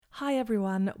Hi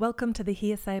everyone, welcome to the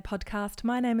Hearsay podcast.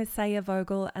 My name is Saya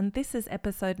Vogel and this is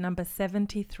episode number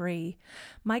 73.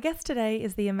 My guest today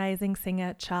is the amazing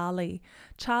singer Charlie.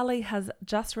 Charlie has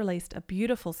just released a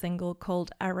beautiful single called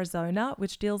Arizona,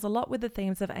 which deals a lot with the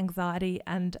themes of anxiety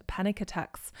and panic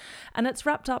attacks. And it's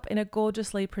wrapped up in a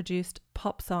gorgeously produced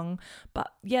pop song.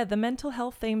 But yeah, the mental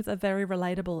health themes are very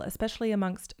relatable, especially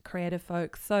amongst creative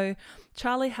folks. So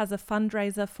Charlie has a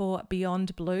fundraiser for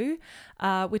Beyond Blue,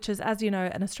 which is, as you know,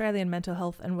 an Australian mental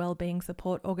health and wellbeing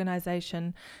support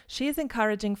organisation. She is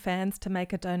encouraging fans to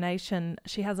make a donation.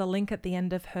 She has a link at the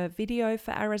end of her video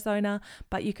for Arizona,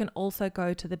 but you can also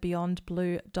go to the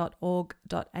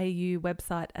beyondblue.org.au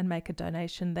website and make a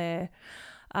donation there.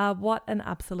 What an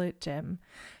absolute gem.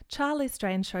 Charlie's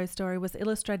Strange Show story was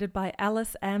illustrated by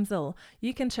Alice Amsel.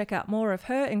 You can check out more of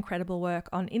her incredible work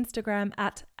on Instagram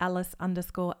at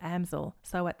Alice_Amsel.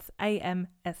 So it's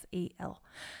AMSEL.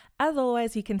 As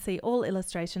always, you can see all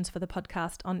illustrations for the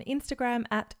podcast on Instagram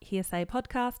at Hearsay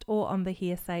Podcast or on the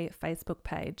Hearsay Facebook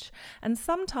page. And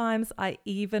sometimes I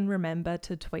even remember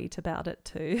to tweet about it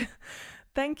too.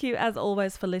 Thank you as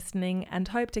always for listening and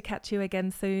hope to catch you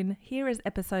again soon. Here is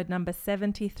episode number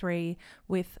 73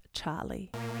 with Charlie.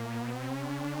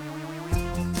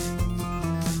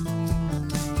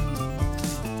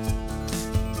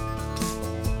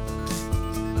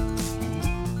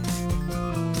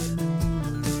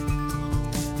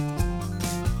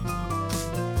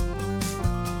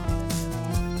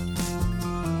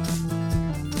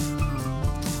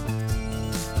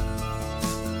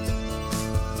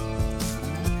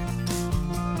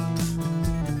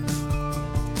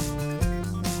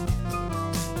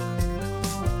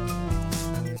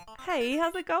 Hey,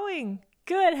 how's it going?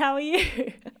 Good, how are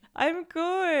you? I'm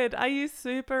good. Are you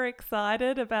super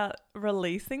excited about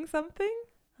releasing something?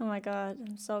 Oh my God,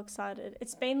 I'm so excited.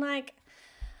 It's been like,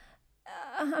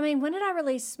 when did I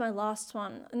release my last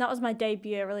one? And that was my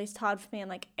debut. It released Hard For Me in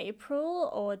like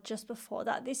April or just before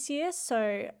that this year.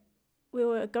 So we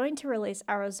were going to release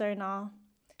Arizona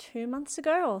 2 months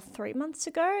ago or 3 months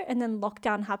ago, and then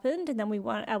lockdown happened and then we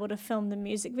weren't able to film the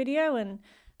music video, and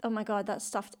oh my God, that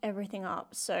stuffed everything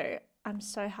up. So I'm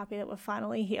so happy that we're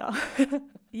finally here.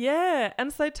 Yeah.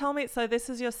 And so tell me, so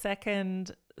this is your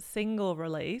second single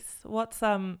release. What's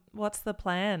the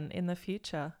plan in the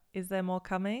future? Is there more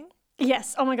coming?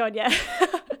 Yes. Oh my God, yeah.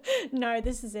 No,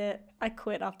 this is it. I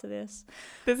quit after this.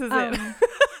 This is it.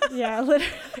 Yeah,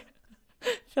 literally.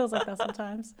 Feels like that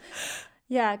sometimes.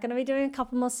 Yeah, going to be doing a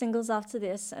couple more singles after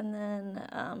this, and then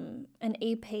an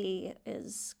EP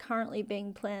is currently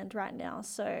being planned right now.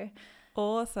 So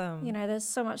Awesome. you know, there's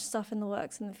so much stuff in the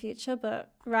works in the future,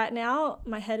 but right now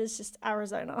my head is just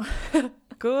Arizona.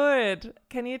 Good.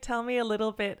 Can you tell me a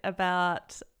little bit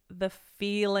about the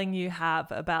feeling you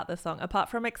have about the song, apart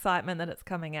from excitement that it's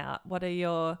coming out? What are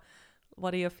your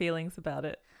feelings about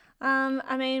it?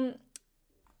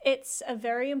 It's a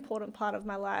very important part of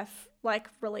my life, like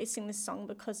releasing this song,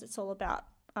 because it's all about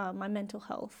my mental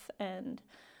health and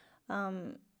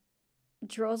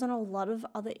draws on a lot of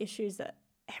other issues that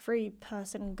every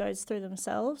person goes through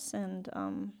themselves. And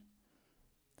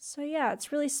so yeah,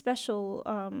 it's really special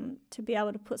to be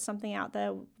able to put something out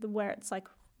there where it's like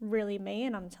really me,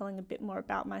 and I'm telling a bit more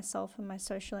about myself and my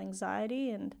social anxiety.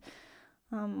 And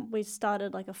we've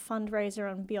started like a fundraiser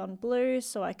on Beyond Blue,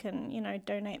 so I can,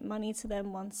 donate money to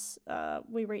them once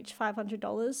we reach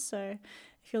 $500. So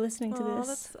if you're listening to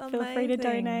this, feel free to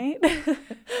donate.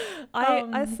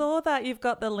 I saw that you've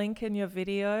got the link in your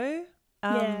video.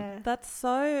 Yeah. That's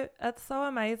so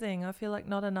amazing. I feel like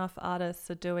not enough artists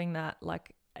are doing that,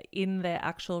 like in their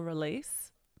actual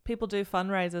release. People do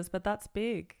fundraisers, but that's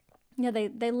big. Yeah,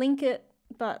 they link it,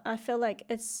 but I feel like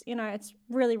it's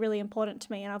really, really important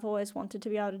to me, and I've always wanted to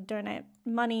be able to donate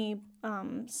money.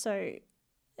 So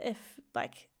if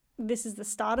like this is the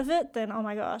start of it, then oh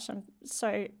my gosh, I'm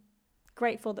so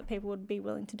grateful that people would be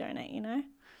willing to donate,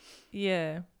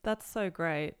 Yeah, that's so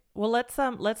great. Well,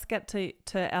 let's get to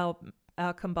our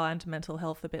combined mental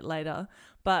health a bit later.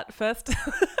 But first,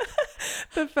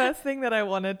 the first thing that I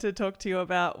wanted to talk to you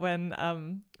about when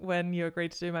you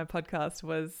agreed to do my podcast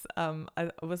was I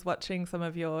was watching some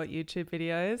of your YouTube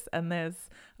videos, and there's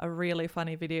a really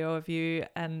funny video of you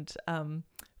and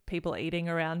people eating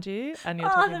around you, and you're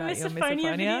talking about your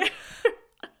misophonia.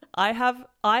 I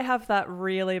have that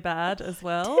really bad as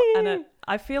well, and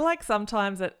I feel like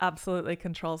sometimes it absolutely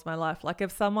controls my life. Like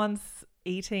if someone's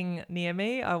eating near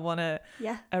me, I want to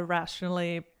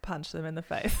irrationally punch them in the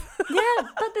face. Yeah,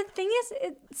 but the thing is,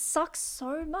 it sucks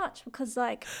so much because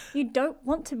like you don't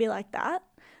want to be like that.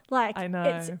 Like I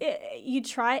know. you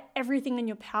try everything in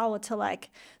your power to like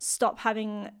stop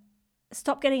having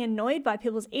stop getting annoyed by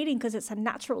people's eating because it's a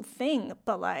natural thing.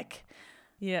 But like,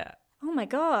 yeah. oh my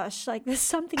gosh, like there's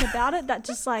something about it that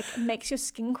just like makes your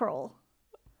skin crawl.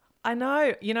 I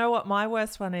know. You know what my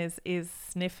worst one is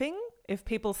sniffing. If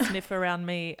people sniff around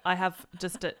me, I have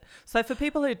just a... So for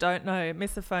people who don't know,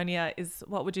 misophonia is,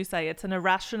 what would you say? It's an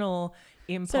irrational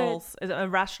impulse, a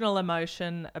rational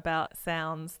emotion about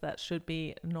sounds that should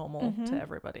be normal to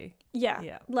everybody.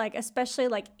 Yeah. Like especially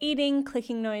like eating,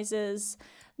 clicking noises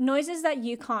that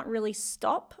you can't really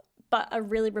stop but are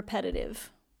really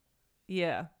repetitive.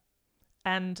 Yeah.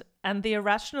 And the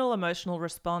irrational emotional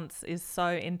response is so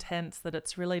intense that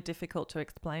it's really difficult to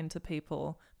explain to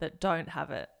people that don't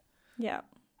have it. Yeah.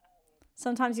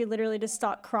 Sometimes you literally just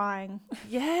start crying.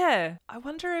 Yeah. I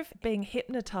wonder if being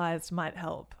hypnotized might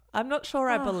help. I'm not sure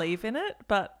I believe in it,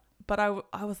 but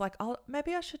I was like, oh,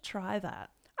 maybe I should try that.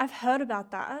 I've heard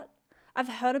about that. I've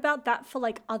heard about that for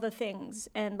like other things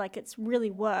and like it's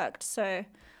really worked. So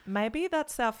maybe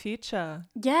that's our future.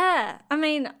 Yeah. I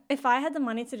mean, if I had the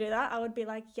money to do that, I would be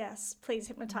like, yes, please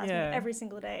hypnotize me every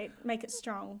single day. Make it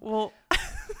strong. Well,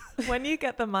 when you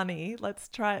get the money, let's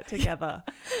try it together.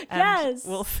 And yes.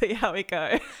 We'll see how we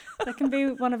go. That can be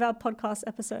one of our podcast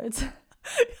episodes.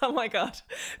 Oh my God.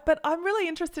 But I'm really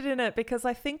interested in it because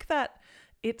I think that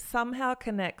it somehow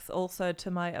connects also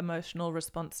to my emotional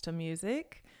response to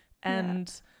music.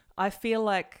 And I feel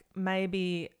like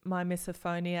maybe my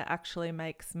misophonia actually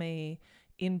makes me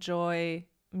enjoy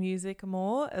music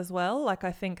more as well. Like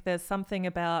I think there's something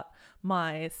about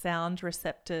my sound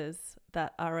receptors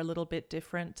that are a little bit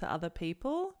different to other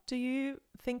people. Do you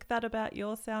think that about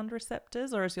your sound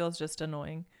receptors, or is yours just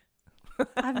annoying?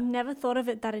 I've never thought of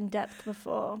it that in depth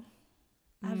before.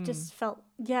 I've just felt,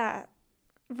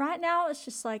 right now it's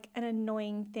just like an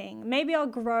annoying thing. Maybe I'll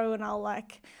grow and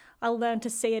I'll learn to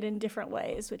see it in different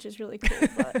ways, which is really cool.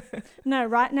 But no,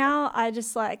 right now I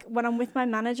just like, when I'm with my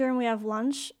manager and we have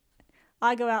lunch,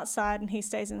 I go outside and he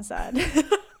stays inside.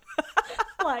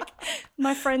 Like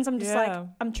my friends, I'm just like,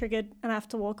 I'm triggered and I have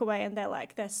to walk away, and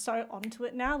they're so onto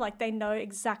it now. Like they know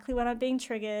exactly when I'm being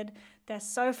triggered. They're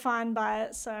so fine by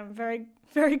it. So I'm very,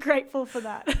 very grateful for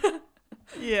that.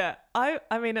 Yeah. I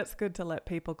mean, it's good to let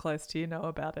people close to you know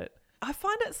about it. I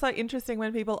find it so interesting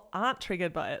when people aren't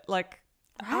triggered by it. Like,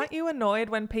 aren't you annoyed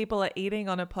when people are eating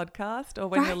on a podcast or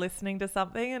when you're listening to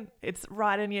something and it's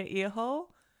right in your ear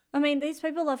hole? I mean, these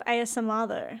people love ASMR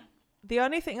though. The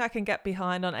only thing I can get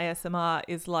behind on ASMR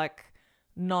is like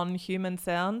non-human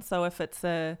sounds. So if it's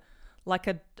a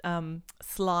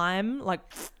slime, like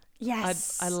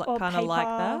yes, I kind of like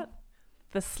that.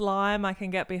 The slime I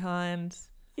can get behind.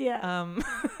 Yeah.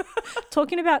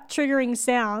 Talking about triggering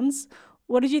sounds,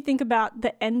 what did you think about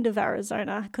the end of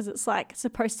Arizona? Because it's like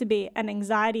supposed to be an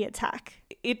anxiety attack.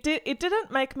 It didn't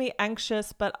make me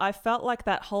anxious, but I felt like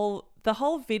the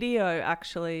whole video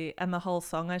actually, and the whole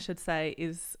song I should say,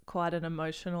 is quite an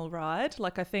emotional ride.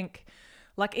 Like I think,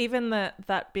 like even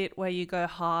that bit where you go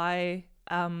high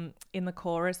in the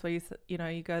chorus where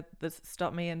you go,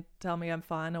 stop me and tell me I'm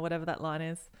fine, or whatever that line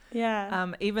is.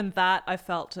 Yeah. Even that I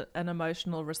felt an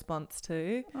emotional response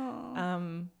to.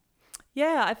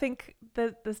 Yeah, I think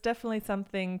there's definitely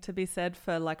something to be said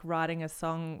for like writing a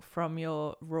song from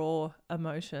your raw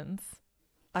emotions.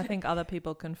 I think other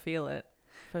people can feel it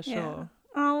for sure. Yeah.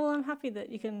 Oh, well, I'm happy that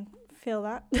you can feel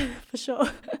that for sure.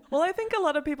 Well, I think a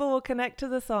lot of people will connect to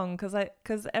the song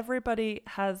because everybody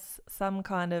has some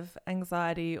kind of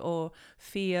anxiety or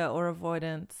fear or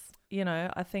avoidance. You know,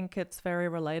 I think it's very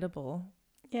relatable.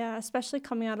 Yeah, especially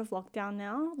coming out of lockdown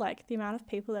now, like the amount of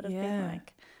people that have been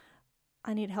like,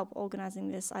 I need help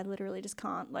organizing this. I literally just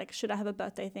can't. Like, should I have a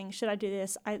birthday thing? Should I do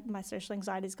this? My social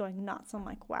anxiety is going nuts. I'm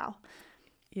like, wow.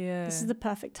 Yeah. This is the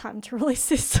perfect time to release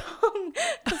this song.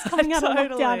 It's coming out of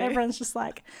lockdown. Everyone's just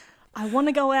like, I want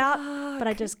to go out, but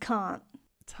I just can't.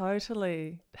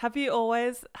 Totally. Have you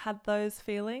always had those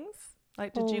feelings?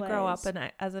 Like, did you grow up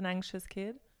as an anxious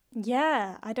kid?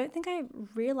 Yeah. I don't think I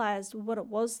realized what it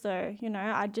was though. You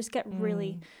know, I just get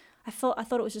really, I thought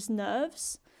it was just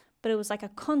nerves. But it was like a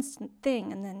constant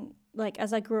thing. And then like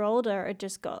as I grew older, it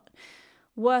just got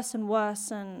worse and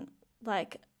worse. And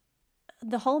like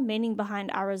the whole meaning behind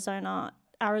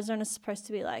Arizona's supposed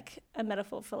to be like a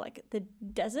metaphor for like the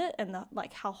desert and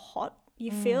like how hot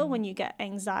you feel when you get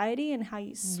anxiety and how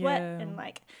you sweat and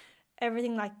like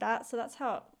everything like that. So that's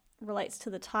how it relates to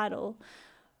the title.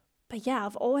 But yeah,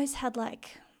 I've always had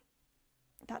like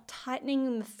that tightening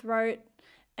in the throat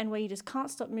and where you just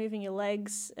can't stop moving your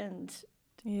legs, and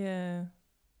yeah,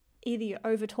 either you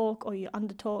over talk or you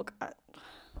under talk.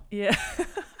 Yeah.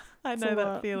 I know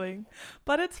that feeling.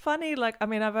 But it's funny, like, I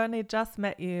mean, I've only just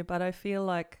met you, but I feel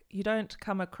like you don't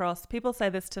come across, people say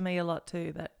this to me a lot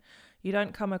too, that you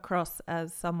don't come across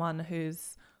as someone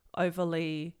who's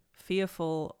overly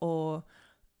fearful or,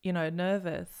 you know,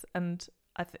 nervous. And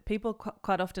people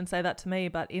quite often say that to me,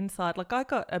 but inside, like, I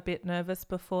got a bit nervous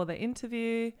before the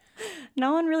interview.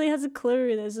 No one really has a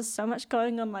clue. There's just so much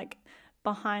going on, like,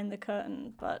 behind the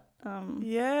curtain. But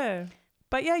yeah.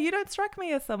 But yeah, you don't strike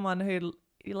me as someone who,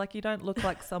 like, you don't look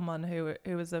like someone who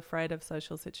is afraid of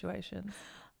social situations.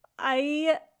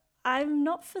 I'm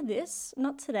not for this,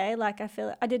 not today. Like, I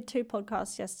feel I did 2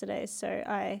 podcasts yesterday, so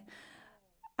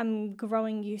I'm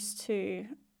growing used to,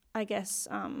 I guess,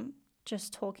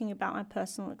 just talking about my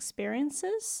personal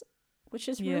experiences, which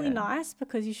is really nice,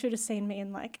 because you should have seen me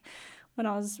in, like, when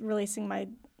I was releasing my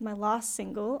last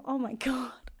single. Oh my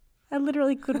God, I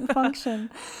literally couldn't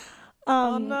function.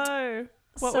 Oh no,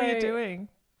 what were you doing?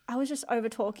 I was just over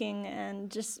talking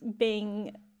and just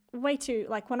being way too,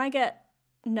 like, when I get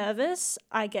nervous,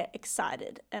 I get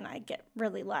excited and I get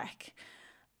really, like,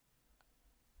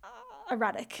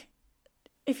 erratic,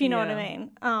 if you know what I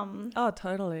mean. Oh,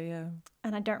 totally, yeah.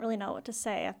 And I don't really know what to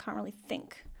say. I can't really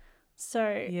think.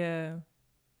 So yeah,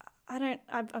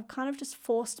 I've kind of just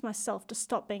forced myself to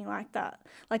stop being like that.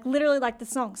 Like, literally, like, the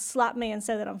song "Slap Me and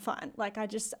Say That I'm Fine." Like, I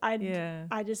just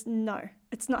know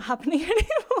it's not happening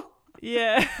anymore.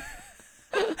 Yeah.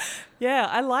 Yeah,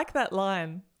 I like that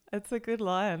line. It's a good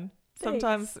line.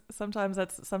 Thanks.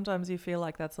 Sometimes you feel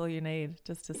like that's all you need,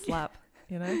 just to slap,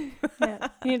 you know? Yeah,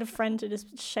 you need a friend to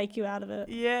just shake you out of it.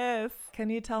 Yes. Can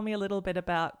you tell me a little bit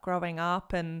about growing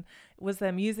up, and was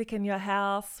there music in your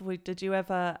house? Did you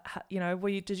ever,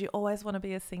 did you always want to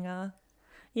be a singer?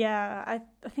 Yeah, I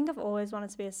think I've always wanted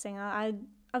to be a singer.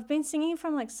 I've been singing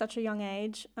from, like, such a young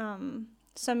age.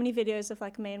 So many videos of,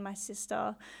 like, me and my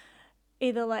sister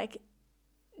either, like,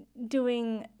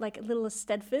 doing, like, little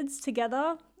Stedfords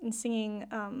together and singing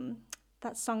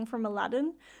that song from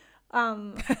Aladdin.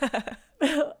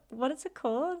 What is it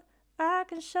called? I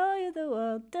can show you the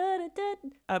world.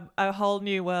 A whole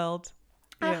new world.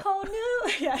 A whole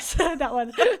new, yes, that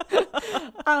one.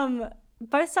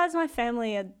 Both sides of my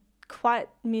family are quite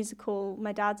musical.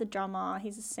 My dad's a drummer.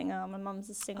 He's a singer. My mum's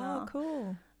a singer. Oh,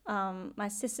 cool. My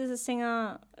sister's a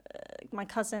singer. My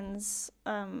cousins.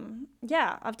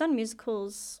 I've done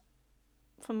musicals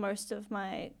for most of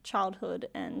my childhood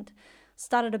and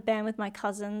started a band with my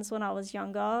cousins when I was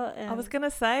younger. And I was going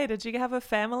to say, did you have a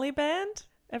family band?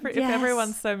 If Yes.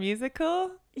 everyone's so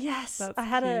musical? Yes, That's I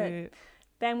had cute. a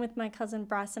band with my cousin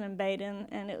Bryson and Baden,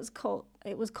 and it was called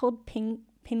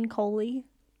Pin Coley.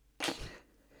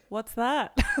 What's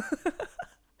that?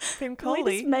 Pin We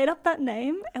Coley? just made up that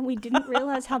name, and we didn't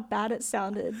realize how bad it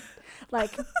sounded.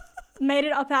 Like, made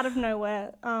it up out of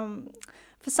nowhere.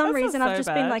 For some That's not reason, I've so just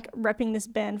been, bad. like, repping this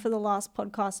band for the last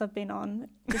podcast I've been on.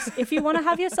 Just, if you want to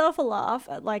have yourself a laugh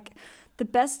at, like, the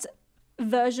best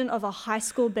version of a high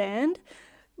school band,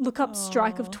 look up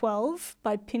Strike of 12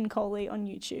 by Pin Coley on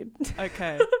YouTube.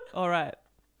 Okay. All right.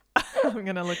 I'm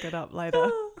going to look it up later.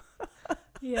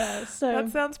 Yeah, so That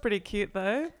sounds pretty cute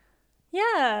though.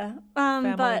 yeah.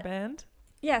 Family But band.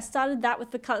 yeah, started that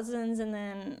with the cousins and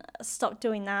then stopped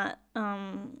doing that.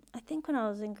 I think when I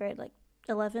was in grade, like,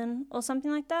 11 or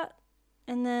something like that.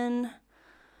 And then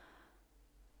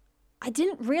I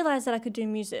didn't realize that I could do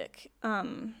music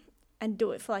and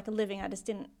do it for, like, a living. I just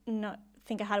didn't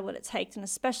think I had what it takes. And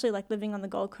especially, like, living on the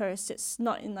Gold Coast, it's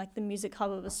not in, like, the music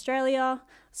hub of Australia.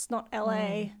 It's not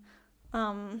LA.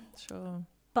 Sure.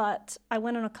 But I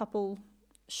went on a couple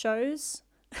shows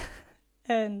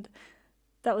and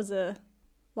that was a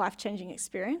life-changing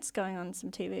experience, going on some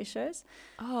TV shows.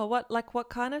 Oh, what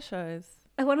kind of shows?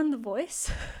 I went on The Voice.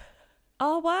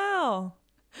 Oh, wow.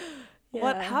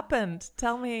 What Yeah. happened?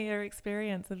 Tell me your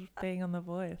experience of being on The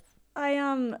Voice. I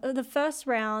the first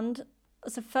round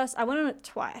was I went on it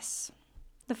twice.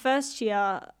 The first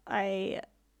year I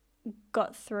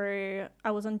got through,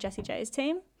 I was on Jessie J's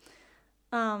team.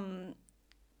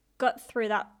 Got through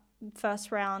that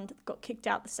first round, got kicked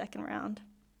out the second round.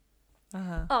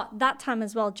 Uh-huh. Oh, that time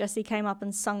as well, Jessie came up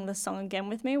and sung the song again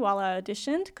with me while I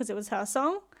auditioned because it was her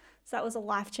song. So that was a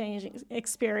life-changing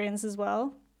experience as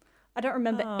well. I don't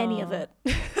remember any of it.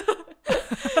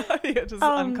 You're just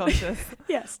unconscious.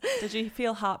 Yes. Did you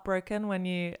feel heartbroken when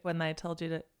they told you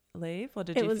to leave, or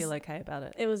did you feel okay about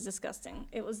it? It was disgusting.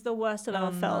 It was the worst I've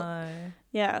ever felt. No.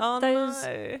 Yeah.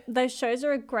 No. Those shows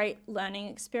are a great learning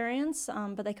experience,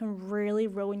 but they can really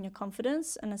ruin your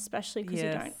confidence, and especially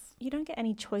because you don't get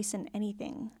any choice in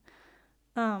anything.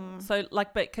 So,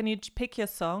 like, but can you pick your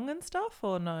song and stuff,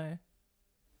 or no?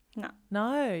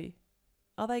 No.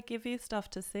 Oh, they give you stuff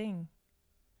to sing.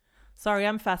 Sorry,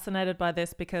 I'm fascinated by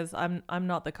this because I'm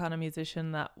not the kind of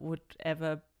musician that would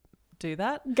ever do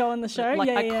that. Go on the show. Like,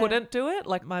 yeah, I yeah. couldn't do it.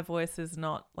 Like, my voice is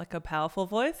not like a powerful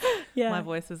voice. Yeah. My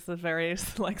voice is very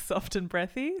like soft and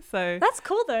breathy. So That's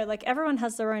cool though. Like everyone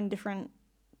has their own different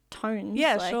tones.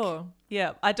 yeah, like, sure.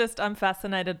 Yeah. I'm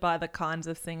fascinated by the kinds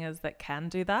of singers that can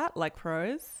do that, like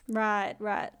pros. Right.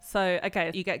 So,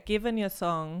 okay, you get given your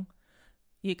song,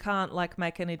 you can't like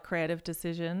make any creative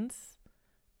decisions,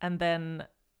 and then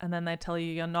they tell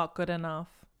you you're not good enough.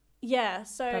 Yeah.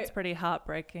 So That's pretty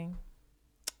heartbreaking.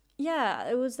 yeah,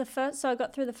 it was the first. So I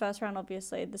got through the first round,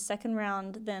 obviously. The second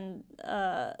round, then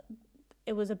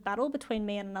it was a battle between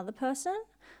me and another person,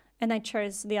 and I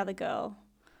chose the other girl.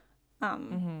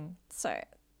 So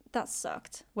that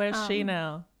sucked. Where's she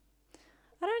now?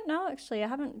 I don't know, actually. I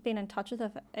haven't been in touch with her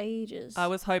for ages. I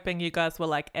was hoping you guys were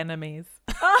like enemies.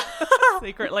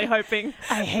 Secretly hoping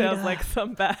I hate there was her. like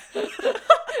some bad.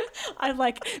 I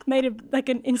like made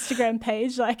an Instagram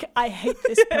page like I hate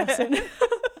this person.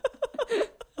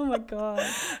 Oh my god,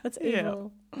 that's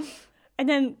evil. Yeah. And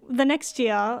then the next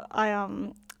year,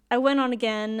 I went on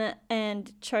again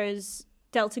and chose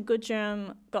Delta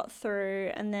Goodrum, got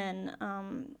through, and then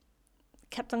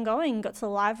kept on going. Got to the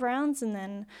live rounds, and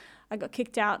then I got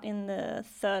kicked out in the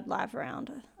third live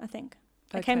round. I think.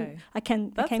 Okay. I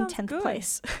came That sounds 10th good.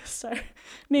 place. So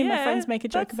me and my friends make a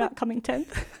joke about coming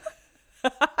 10th.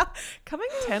 Coming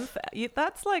 10th,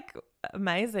 that's like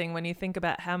amazing when you think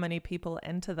about how many people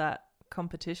enter that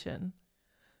competition.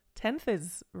 10th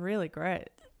is really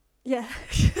great. Yeah.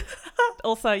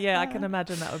 Also, yeah, I can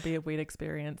imagine that would be a weird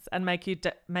experience and make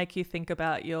you think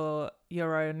about your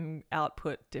own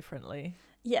output differently.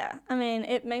 Yeah, I mean,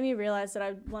 it made me realize that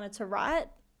I wanted to write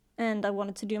and I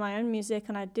wanted to do my own music,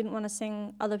 and I didn't want to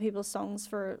sing other people's songs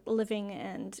for a living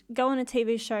and go on a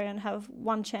TV show and have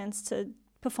one chance to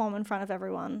perform in front of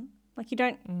everyone. Like, you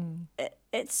don't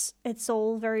it's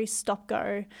all very stop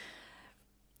go.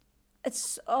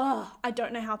 I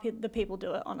don't know how the people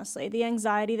do it, honestly. The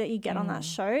anxiety that you get on that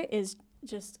show is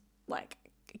just like,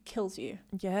 it kills you.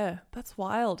 Yeah, that's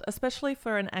wild, especially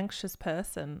for an anxious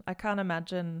person. I can't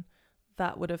imagine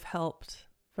that would have helped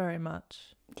very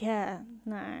much. Yeah,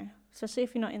 no. Especially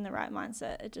if you're not in the right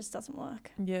mindset, it just doesn't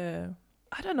work. Yeah.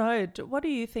 I don't know. What do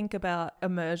you think about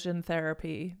immersion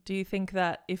therapy? Do you think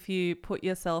that if you put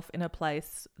yourself in a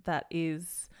place that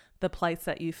is the place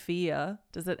that you fear,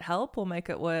 does it help or make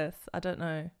it worse? I don't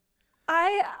know.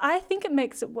 I think it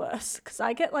makes it worse because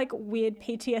I get like weird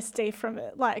PTSD from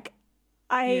it. Like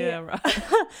I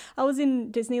was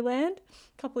in Disneyland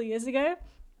a couple of years ago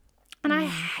and I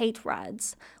hate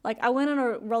rides. Like, I went on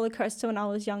a roller coaster when I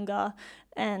was younger,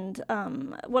 and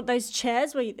those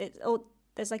chairs where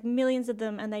there's like millions of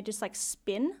them and they just like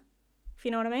spin, if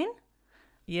you know what I mean?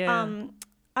 Yeah.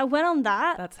 I went on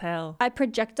that. That's hell. I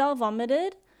projectile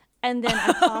vomited and then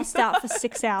I passed out for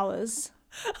 6 hours.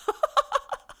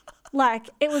 Like,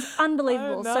 it was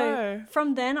unbelievable. Oh, no. So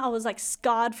from then I was like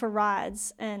scarred for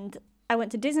rides, and I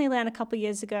went to Disneyland a couple of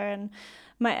years ago, and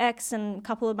my ex and a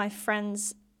couple of my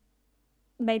friends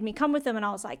made me come with them, and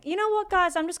I was like, you know what,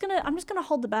 guys, I'm just gonna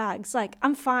hold the bags. Like,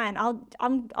 I'm fine.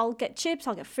 I'll get chips,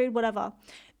 I'll get food, whatever.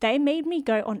 They made me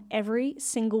go on every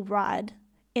single ride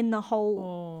in the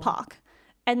whole park,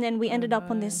 and then we ended up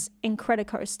on this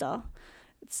Incredicoaster.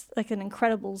 It's like an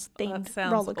Incredibles themed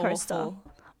roller coaster. Awful.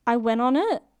 I went on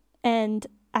it, and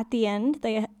at the end,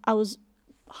 I was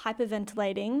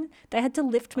hyperventilating. They had to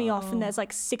lift me off, and there's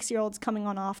like 6-year-olds coming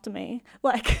on after me,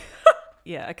 like.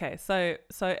 Yeah, okay. So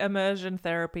immersion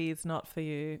therapy is not for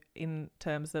you in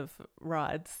terms of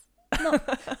rides.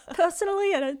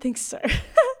 Personally, I don't think so.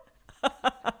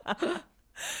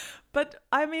 But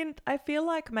I mean, I feel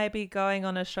like maybe going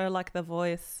on a show like The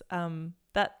Voice,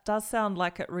 that does sound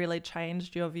like it really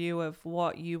changed your view of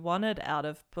what you wanted out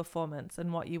of performance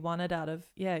and what you wanted out of,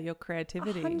 your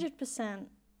creativity. 100%.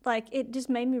 Like, it just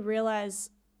made me realize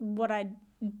what I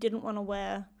didn't want to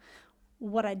wear,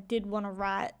 what I did want to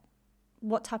write,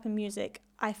 what type of music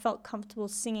I felt comfortable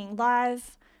singing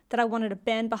live, that I wanted a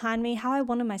band behind me, how I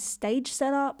wanted my stage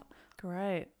set up.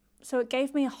 Great. So it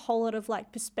gave me a whole lot of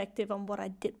like perspective on what I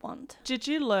did want. Did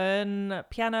you learn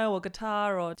piano or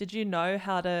guitar, or did you know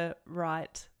how to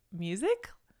write music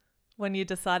when you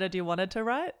decided you wanted to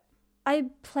write?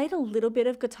 I played a little bit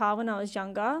of guitar when I was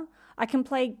younger. I can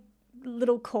play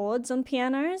little chords on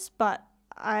pianos, but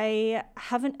I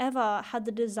haven't ever had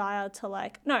the desire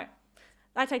to no,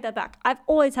 I take that back. I've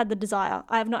always had the desire.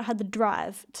 I have not had the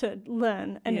drive to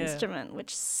learn an instrument,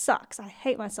 which sucks. I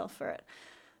hate myself for it.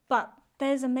 But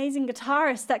there's amazing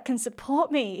guitarists that can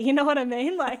support me. You know what I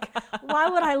mean? Like, why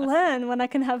would I learn when I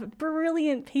can have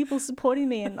brilliant people supporting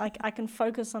me and like I can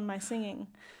focus on my singing?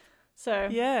 So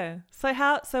yeah.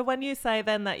 So when you say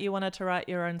then that you wanted to write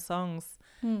your own songs,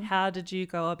 How did you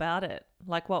go about it?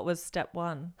 Like, what was step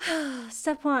one?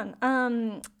 Step one.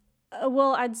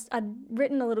 Well, I'd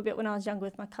written a little bit when I was younger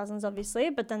with my cousins, obviously,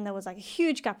 but then there was like a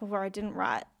huge gap of where I didn't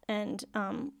write. And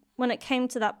when it came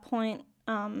to that point,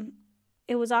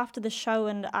 it was after the show,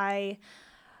 and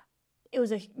it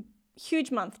was a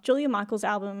huge month. Julia Michaels'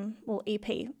 album, well,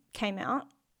 EP, came out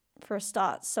for a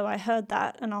start. So I heard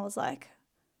that and I was like,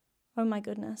 oh my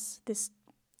goodness, this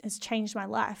has changed my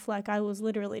life. Like, I was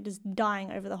literally just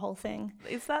dying over the whole thing.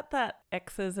 Is that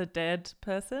Exes Are Dead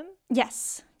person?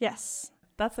 Yes.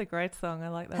 That's a great song. I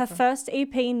like that Her song. first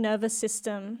EP, Nervous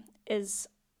System,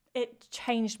 it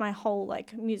changed my whole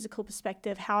like musical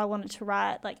perspective, how I wanted to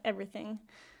write, like everything.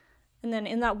 And then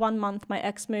in that 1 month, my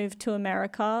ex moved to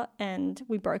America and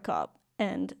we broke up.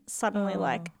 And suddenly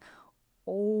like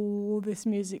all this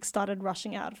music started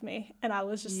rushing out of me. And I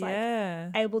was just like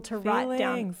able to write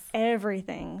down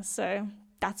everything. So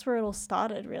that's where it all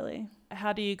started, really.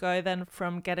 How do you go then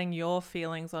from getting your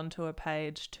feelings onto a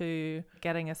page to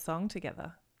getting a song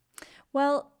together?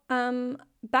 Well,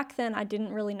 back then I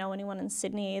didn't really know anyone in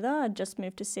Sydney either. I'd just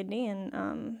moved to Sydney,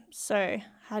 and so I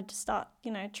had to start,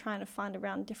 trying to find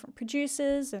around different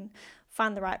producers and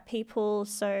find the right people.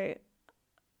 So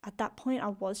at that point I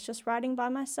was just writing by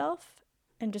myself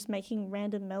and just making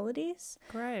random melodies.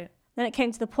 Great. Then it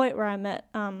came to the point where I met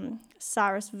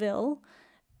Cyrus Ville,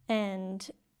 and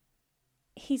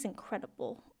he's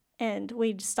incredible. And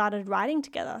we started writing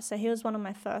together. So he was one of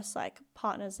my first like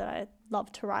partners that I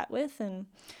loved to write with, and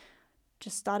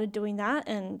just started doing that.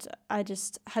 And I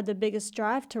just had the biggest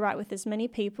drive to write with as many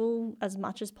people as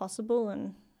much as possible.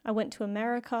 And I went to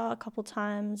America a couple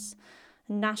times.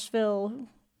 Nashville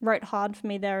wrote hard for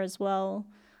me there as well.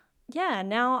 Yeah,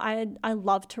 now I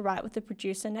love to write with a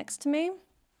producer next to me,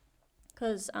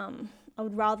 because I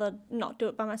would rather not do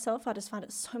it by myself. I just find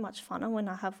it so much funner when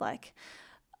I have like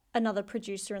another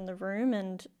producer in the room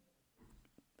and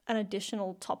an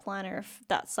additional top liner, if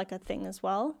that's like a thing as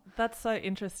well. That's so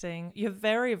interesting. You're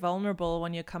very vulnerable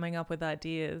when you're coming up with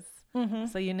ideas. Mm-hmm.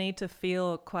 So you need to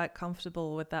feel quite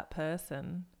comfortable with that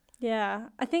person. Yeah.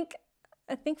 I think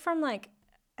from like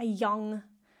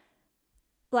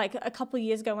like a couple of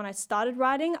years ago when I started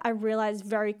writing, I realized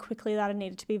very quickly that I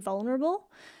needed to be vulnerable.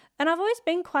 And I've always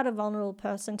been quite a vulnerable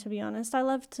person, to be honest. I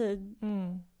love to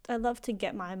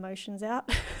get my emotions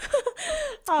out.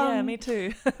 Yeah, me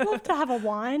too. Love to have a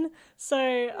wine. So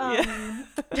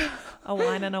a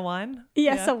wine and a wine?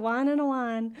 Yes, yeah. A wine and a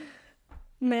wine.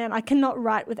 Man, I cannot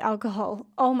write with alcohol.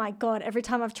 Oh my God. Every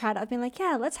time I've tried it, I've been like,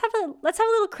 yeah, let's have a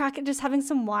little crack at just having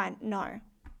some wine. No.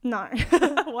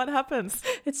 What happens?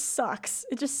 It sucks.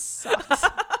 It just sucks.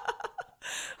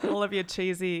 All of your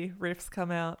cheesy riffs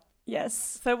come out.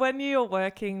 Yes. So when you're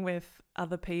working with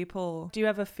other people, do you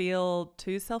ever feel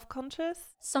too self-conscious?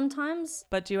 Sometimes.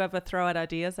 But do you ever throw out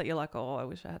ideas that you're like, oh, I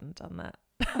wish I hadn't done that?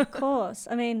 Of course.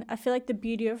 I mean, I feel like the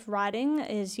beauty of writing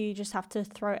is you just have to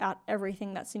throw out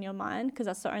everything that's in your mind, because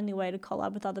that's the only way to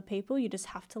collab with other people. You just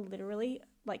have to literally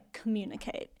like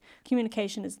communicate.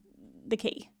 Communication is the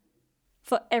key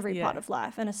for every part of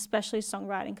life, and especially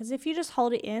songwriting, because if you just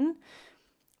hold it in,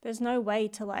 there's no way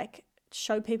to like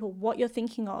show people what you're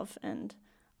thinking of. And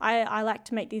I like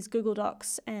to make these Google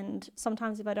Docs, and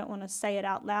sometimes if I don't want to say it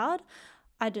out loud,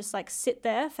 I just like sit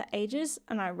there for ages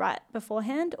and I write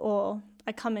beforehand, or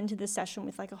I come into the session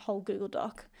with like a whole Google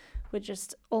Doc with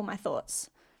just all my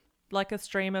thoughts. Like a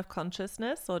stream of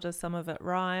consciousness, or does some of it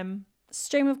rhyme?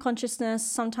 Stream of consciousness,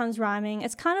 sometimes rhyming.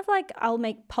 It's kind of like I'll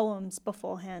make poems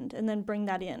beforehand and then bring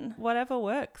that in. Whatever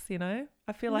works, I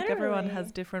feel like everyone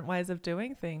has different ways of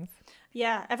doing things.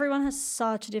 Yeah, everyone has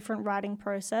such a different writing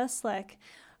process. Like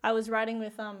I was writing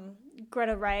with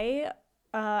Greta Ray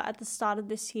at the start of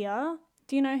this year.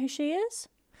 Do you know who she is?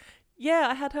 Yeah,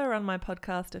 I had her on my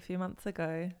podcast a few months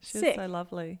ago. She was so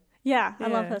lovely. Yeah, I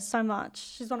love her so much.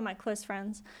 She's one of my close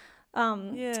friends.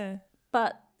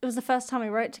 But it was the first time we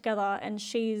wrote together, and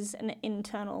she's an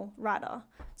internal writer.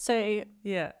 So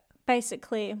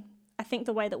basically, I think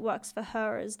the way that works for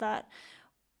her is that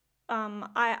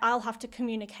I'll have to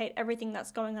communicate everything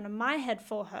that's going on in my head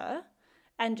for her,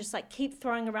 and just like keep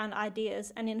throwing around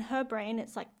ideas. And in her brain,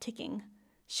 it's like ticking.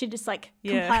 She just like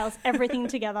compiles everything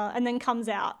together and then comes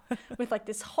out with like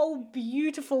this whole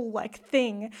beautiful like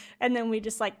thing. And then we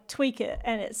just like tweak it,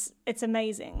 and it's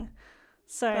amazing.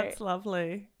 So that's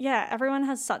lovely. Yeah, everyone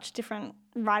has such different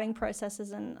writing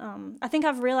processes, and I think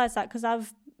I've realized that because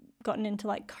I've gotten into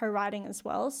like co-writing as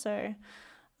well. So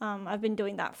I've been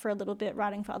doing that for a little bit,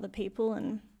 writing for other people.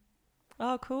 And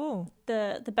oh, cool.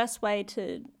 The best way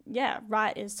to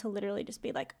write is to literally just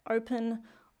be like open,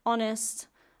 honest,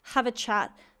 have a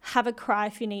chat, have a cry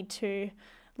if you need to,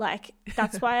 Like,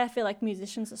 that's why I feel like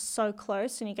musicians are so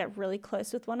close and you get really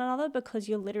close with one another, because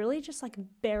you're literally just like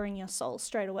bearing your soul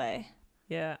straight away.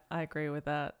 Yeah, I agree with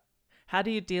that. How do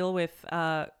you deal with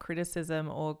criticism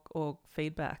or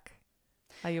feedback?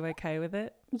 Are you okay with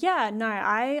it? Yeah, no,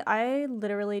 I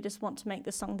literally just want to make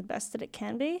the song the best that it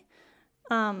can be.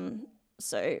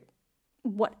 So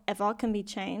whatever can be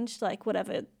changed, like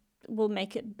whatever will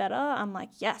make it better, I'm like,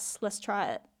 yes, let's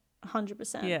try it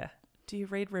 100%. Yeah. Do you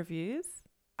read reviews?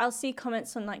 I'll see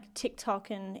comments on like TikTok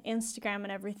and Instagram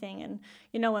and everything, and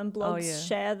when blogs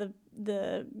share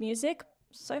the music.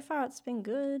 So far it's been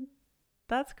good.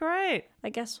 That's great. I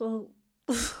guess we'll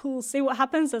see what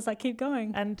happens as I keep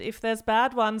going. And if there's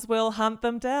bad ones, we'll hunt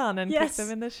them down and kick them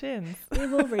in the shins. We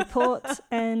will report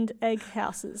and egg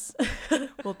houses.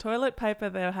 We'll toilet paper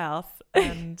their house.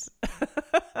 And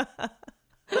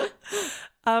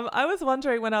I was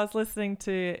wondering, when I was listening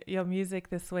to your music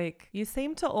this week, you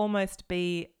seem to almost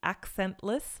be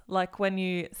accentless. Like when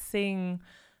you sing,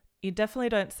 you definitely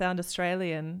don't sound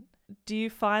Australian. Do you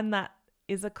find that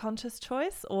is a conscious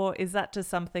choice, or is that just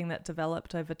something that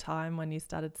developed over time when you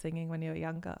started singing when you were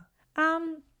younger?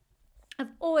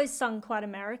 I've always sung quite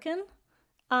American.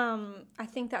 I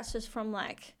think that's just from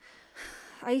like,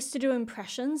 I used to do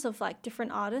impressions of like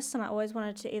different artists, and I always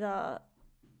wanted to either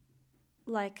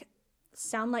like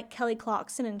sound like Kelly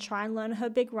Clarkson and try and learn her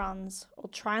big runs, or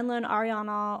try and learn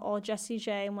Ariana or Jessie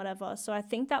J and whatever. So I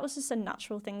think that was just a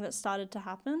natural thing that started to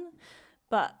happen.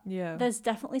 But there's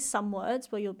definitely some words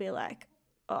where you'll be like,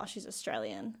 oh, she's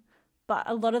Australian. But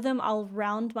a lot of them I'll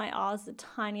round my R's the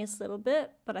tiniest little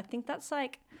bit. But I think that's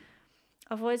like,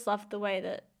 I've always loved the way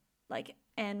that like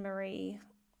Anne-Marie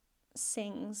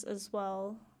sings as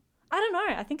well. I don't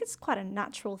know. I think it's quite a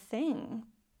natural thing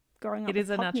growing up with pop music. It is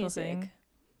a natural thing.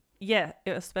 Yeah,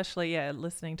 especially,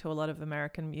 listening to a lot of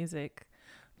American music.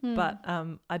 But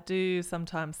I do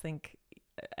sometimes think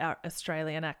our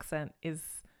Australian accent is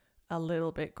a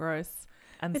little bit gross.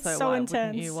 And it's so why intense.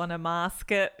 Wouldn't you want to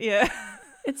mask it? Yeah.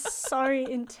 It's so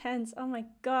intense. Oh my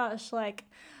gosh. Like,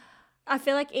 I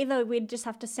feel like either we'd just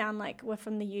have to sound like we're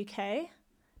from the UK,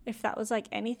 if that was like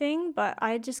anything. But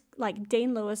I just, like,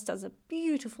 Dean Lewis does a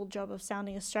beautiful job of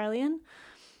sounding Australian.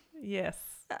 Yes.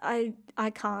 I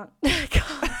can't.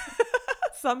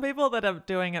 Some people that are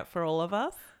doing it for all of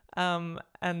us.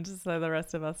 And so the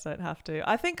rest of us don't have to.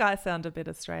 I think I sound a bit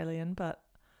Australian, but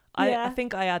I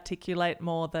think I articulate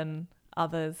more than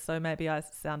others, so maybe I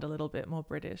sound a little bit more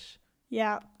British.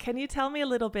 Yeah. Can you tell me a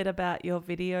little bit about your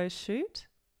video shoot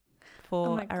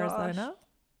for Arizona?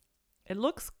 It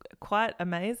looks quite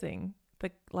amazing.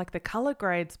 The color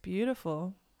grade's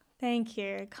beautiful. Thank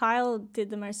you. Kyle did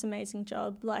the most amazing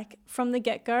job. Like from the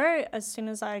get-go, as soon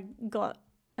as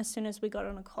we got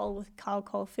on a call with Kyle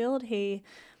Caulfield, I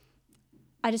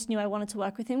just knew I wanted to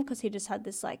work with him because he just had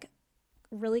this like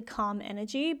really calm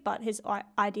energy, but his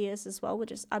ideas as well were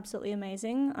just absolutely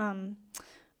amazing.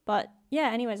 But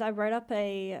yeah, anyways, I wrote up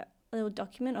a little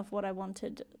document of what I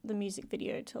wanted the music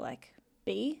video to like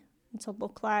be and to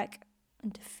look like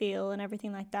and to feel and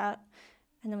everything like that.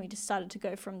 And then we just started to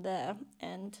go from there.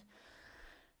 And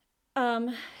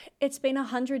it's been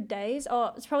 100 days.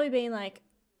 Oh, it's probably been like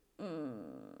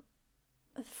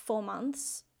 4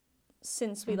 months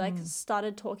since we like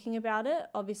started talking about it,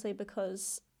 obviously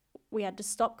because we had to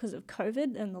stop because of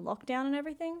COVID and the lockdown and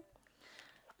everything.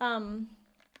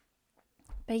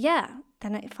 But yeah,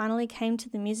 then it finally came to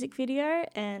the music video,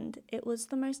 and it was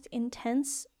the most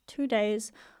intense 2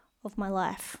 days of my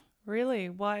life. Really?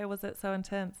 Why was it so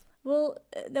intense? Well,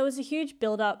 there was a huge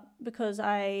build-up because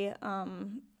I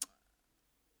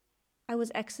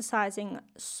was exercising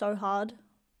so hard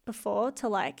before to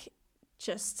like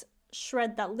just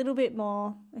shred that little bit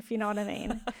more, if you know what I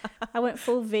mean. I went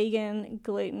full vegan,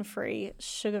 gluten-free,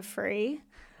 sugar-free.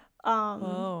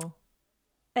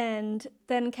 And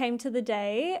then came to the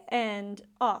day, and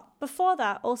before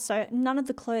that also, none of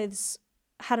the clothes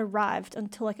had arrived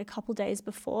until like a couple days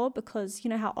before, because you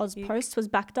know how Ozpost was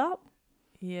backed up?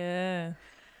 Yeah.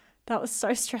 That was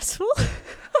so stressful.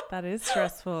 That is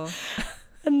stressful.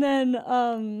 And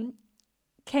then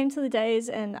came to the days,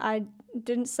 and I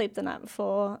didn't sleep the night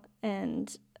before,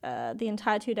 and the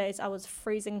entire 2 days I was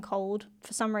freezing cold.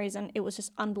 For some reason, it was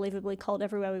just unbelievably cold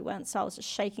everywhere we went, so I was just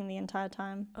shaking the entire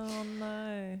time. Oh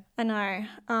no. I know.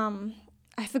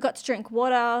 I forgot to drink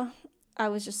water. I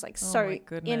was just like so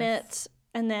in it.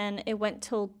 And then it went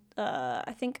till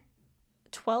I think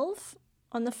 12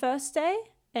 on the first day,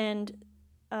 and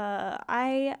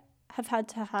I had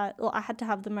to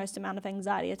have the most amount of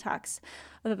anxiety attacks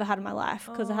I've ever had in my life,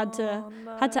 because I had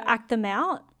to act them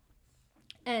out.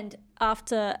 And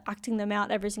after acting them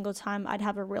out every single time, I'd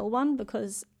have a real one,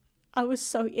 because I was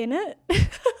so in it.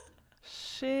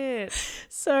 Shit.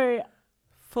 So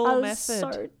Full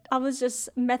method. I was just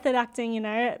method acting, you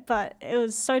know, but it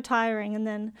was so tiring. And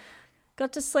then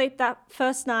got to sleep that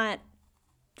first night,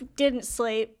 didn't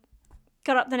sleep,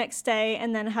 got up the next day,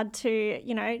 and then had to,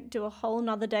 you know, do a whole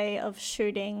nother day of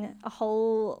shooting, a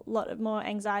whole lot of more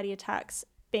anxiety attacks,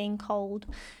 being cold.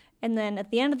 And then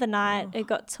at the end of the night, it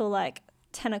got till like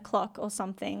 10 o'clock or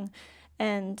something.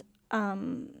 And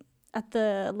at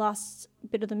the last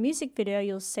bit of the music video,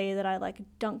 you'll see that I like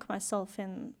dunk myself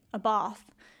in a bath.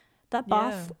 That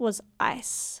bath was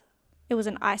ice. It was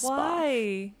an ice bath.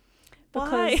 Why?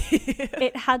 Because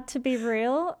it had to be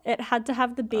real. It had to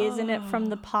have the beers in it from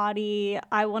the party.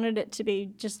 I wanted it to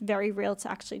be just very real, to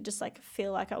actually just like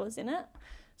feel like I was in it.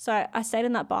 So I stayed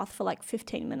in that bath for like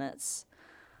 15 minutes.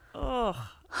 Oh,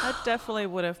 I definitely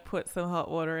would have put some hot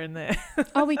water in there.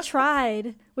 Oh, we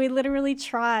tried. We literally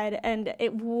tried, and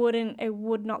it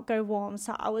would not go warm.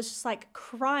 So I was just like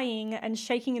crying and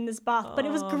shaking in this bath, but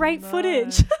it was great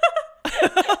footage.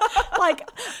 Like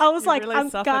I was like, really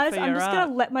guys, I'm just art.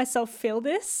 gonna let myself feel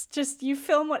this. Just you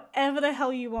film whatever the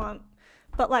hell you want.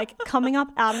 But like coming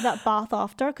up out of that bath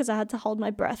after, because I had to hold my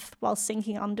breath while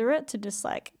sinking under it to just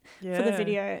like for the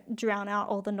video drown out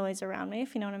all the noise around me,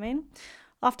 if you know what I mean.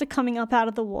 After coming up out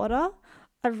of the water,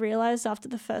 I realized after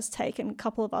the first take and a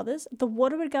couple of others, the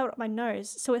water would go up my nose,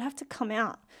 so it'd have to come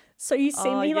out. So you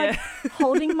see me like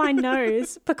holding my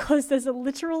nose because there's a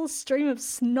literal stream of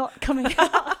snot coming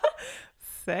out.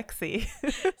 Sexy.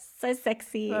 So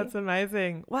sexy. That's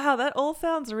amazing. Wow, that all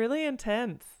sounds really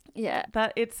intense. Yeah.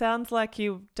 That it sounds like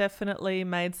you definitely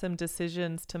made some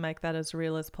decisions to make that as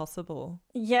real as possible.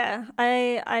 Yeah.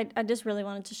 I just really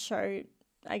wanted to show,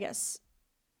 I guess,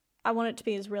 I want it to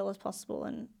be as real as possible,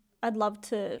 and I'd love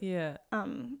to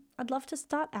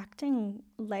start acting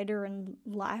later in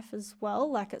life as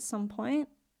well, like at some point.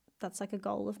 That's like a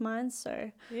goal of mine.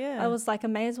 So I was like, I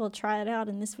may as well try it out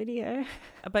in this video.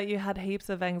 But you had heaps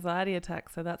of anxiety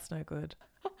attacks, so that's no good.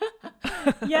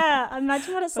 Yeah,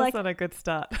 imagine what it's like. That's not a good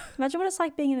start. Imagine what it's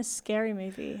like being in a scary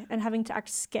movie and having to act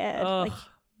scared. Oh, like,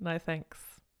 no thanks.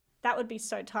 that would be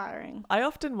so tiring. I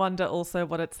often wonder also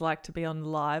what it's like to be on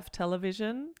live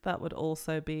television. That would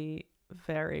also be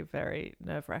very, very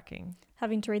nerve-wracking.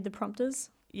 Having to read the prompters.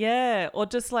 Yeah, or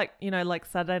just like, you know, like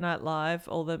Saturday Night Live,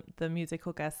 all the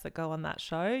musical guests that go on that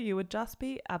show, you would just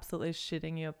be absolutely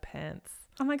shitting your pants.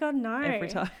 Oh my God, no. Every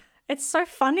time. It's so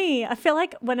funny. I feel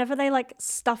like whenever they like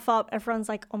stuff up, everyone's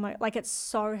like, oh my, like it's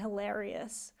so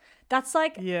hilarious. That's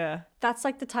like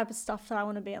the type of stuff that I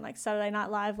want to be in, like Saturday Night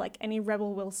Live, like any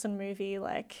Rebel Wilson movie,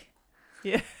 like.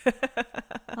 Yeah.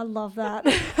 I love that.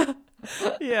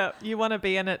 Yeah, you want to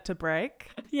be in it to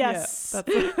break? Yes.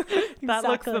 Yeah, that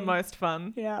looks the most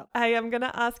fun. Yeah. Hey, I'm going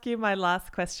to ask you my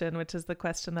last question, which is the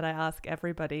question that I ask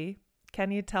everybody.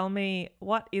 Can you tell me,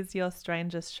 what is your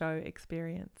strangest show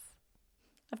experience?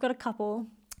 I've got a couple.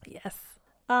 Yes.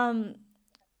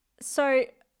 So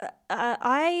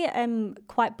I am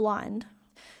quite blind.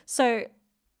 So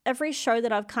every show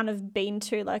that I've kind of been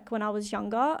to, like when I was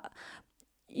younger,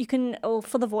 you can, or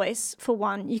for The Voice, for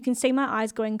one, you can see my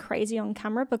eyes going crazy on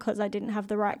camera because I didn't have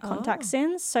the right contacts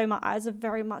in. So my eyes are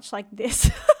very much like this.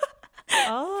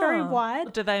 Very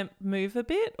wide. Do they move a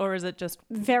bit, or is it just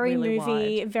very really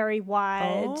movie, wide? very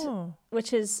wide,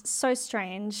 which is so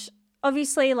strange.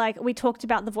 Obviously, like we talked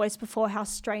about The Voice before, how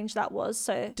strange that was.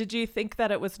 So did you think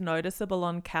that it was noticeable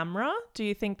on camera? Do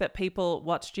you think that people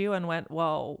watched you and went,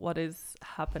 whoa, what is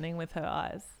happening with her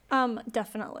eyes?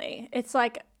 Definitely. It's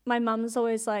like my mum's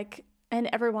always like, and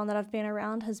everyone that I've been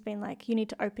around has been like, you need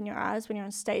to open your eyes when you're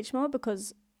on stage more,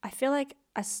 because I feel like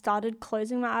I started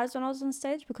closing my eyes when I was on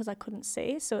stage because I couldn't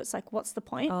see. So it's like, what's the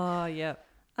point? Oh, yeah.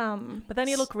 But then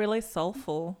you look really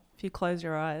soulful if you close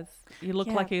your eyes. You look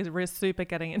like you're super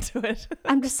getting into it.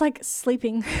 I'm just like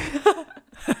sleeping.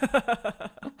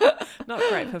 Not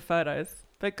great for photos,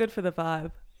 but good for the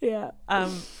vibe. Yeah.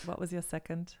 What was your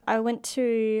second? I went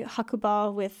to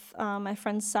Hakuba with my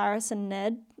friends Cyrus and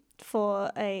Ned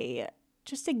for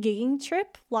just a gigging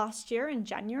trip last year in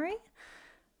January.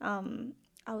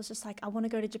 I was just like, I want to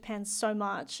go to Japan so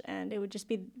much, and it would just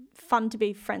be fun to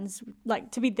be friends, like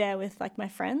to be there with like my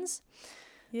friends.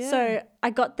 Yeah. So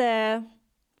I got there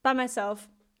by myself.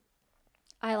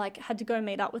 I like had to go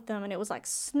meet up with them, and it was like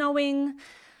snowing,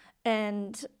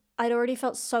 and I'd already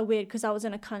felt so weird because I was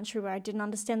in a country where I didn't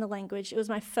understand the language. It was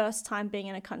my first time being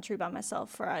in a country by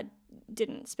myself where I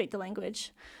didn't speak the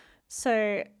language.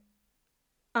 So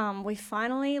we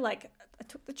finally, like, I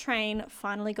took the train,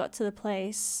 finally got to the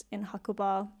place in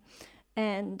Hakuba,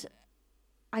 and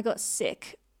I got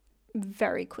sick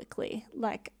very quickly.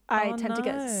 Like, I tend to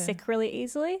get sick really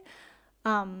easily.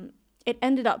 it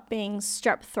ended up being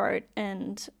strep throat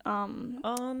and Oh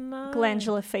no.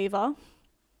 glandular fever.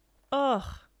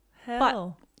 Oh,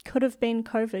 hell. Could have been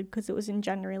COVID because it was in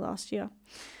January last year.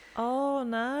 Oh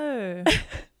no.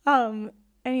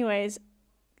 Anyways,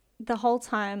 the whole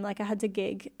time, like, I had to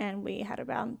gig and we had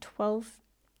about 12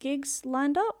 gigs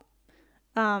lined up.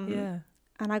 Yeah.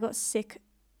 And I got sick.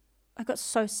 I got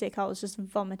so sick I was just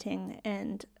vomiting,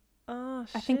 and Oh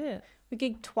shit. I think we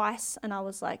gigged twice and I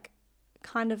was like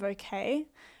kind of okay.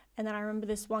 And then I remember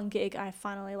this one gig I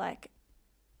finally like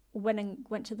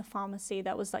went to the pharmacy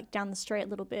that was like down the street a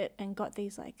little bit and got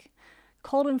these like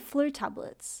cold and flu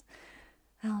tablets.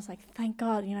 And I was like, thank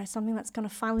God, you know, something that's going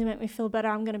to finally make me feel better.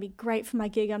 I'm going to be great for my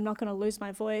gig. I'm not going to lose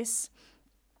my voice.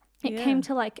 It came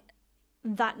to like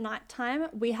that night time,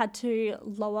 we had to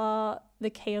lower the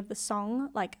key of the song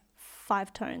like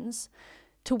 5 tones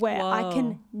to where I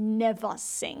can never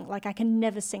sing. Like, I can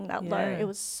never sing that low. It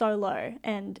was so low.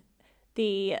 And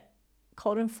the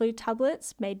cold and flu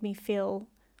tablets made me feel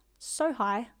so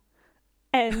high.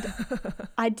 And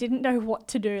I didn't know what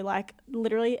to do. Like,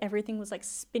 literally everything was like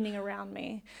spinning around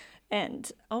me.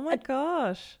 And oh my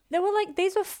gosh. they were like,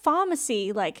 these were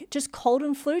pharmacy, like just cold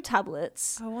and flu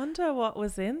tablets. I wonder what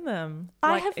was in them.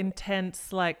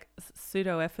 Intense, like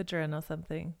pseudoephedrine or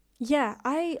something. Yeah,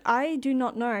 I do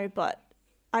not know, but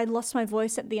I lost my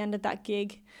voice at the end of that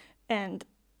gig and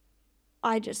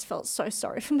I just felt so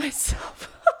sorry for myself.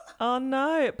 Oh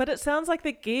no, but it sounds like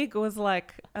the gig was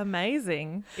like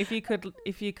amazing. If you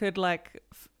could like,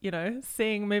 you know,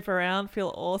 sing, move around,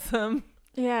 feel awesome.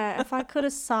 Yeah, if I could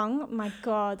have sung, my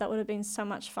God, that would have been so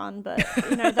much fun. But,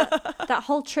 you know, that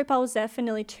whole trip, I was there for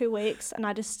nearly 2 weeks and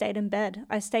I just stayed in bed.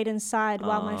 I stayed inside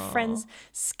while my friends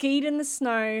skied in the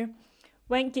snow,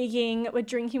 went gigging, were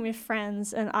drinking with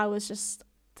friends, and I was just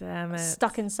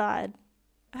stuck inside.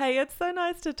 Hey, it's so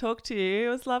nice to talk to you. It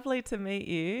was lovely to meet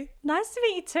you. Nice to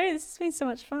meet you too. This has been so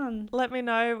much fun. Let me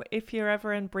know if you're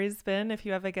ever in Brisbane, if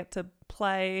you ever get to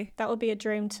play. That would be a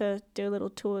dream to do little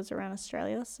tours around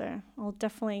Australia, so I'll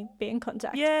definitely be in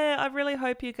contact. Yeah, I really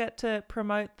hope you get to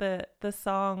promote the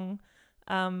song.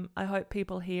 I hope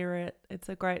people hear it. It's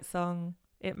a great song.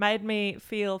 It made me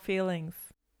feel feelings.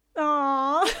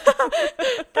 Aww,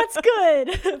 that's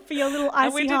good for your little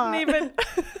icy heart. And we didn't even...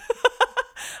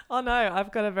 Oh no,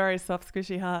 I've got a very soft,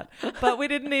 squishy heart. But we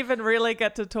didn't even really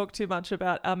get to talk too much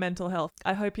about our mental health.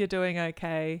 I hope you're doing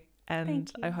okay,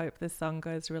 and I hope this song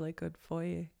goes really good for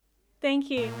you. Thank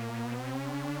you.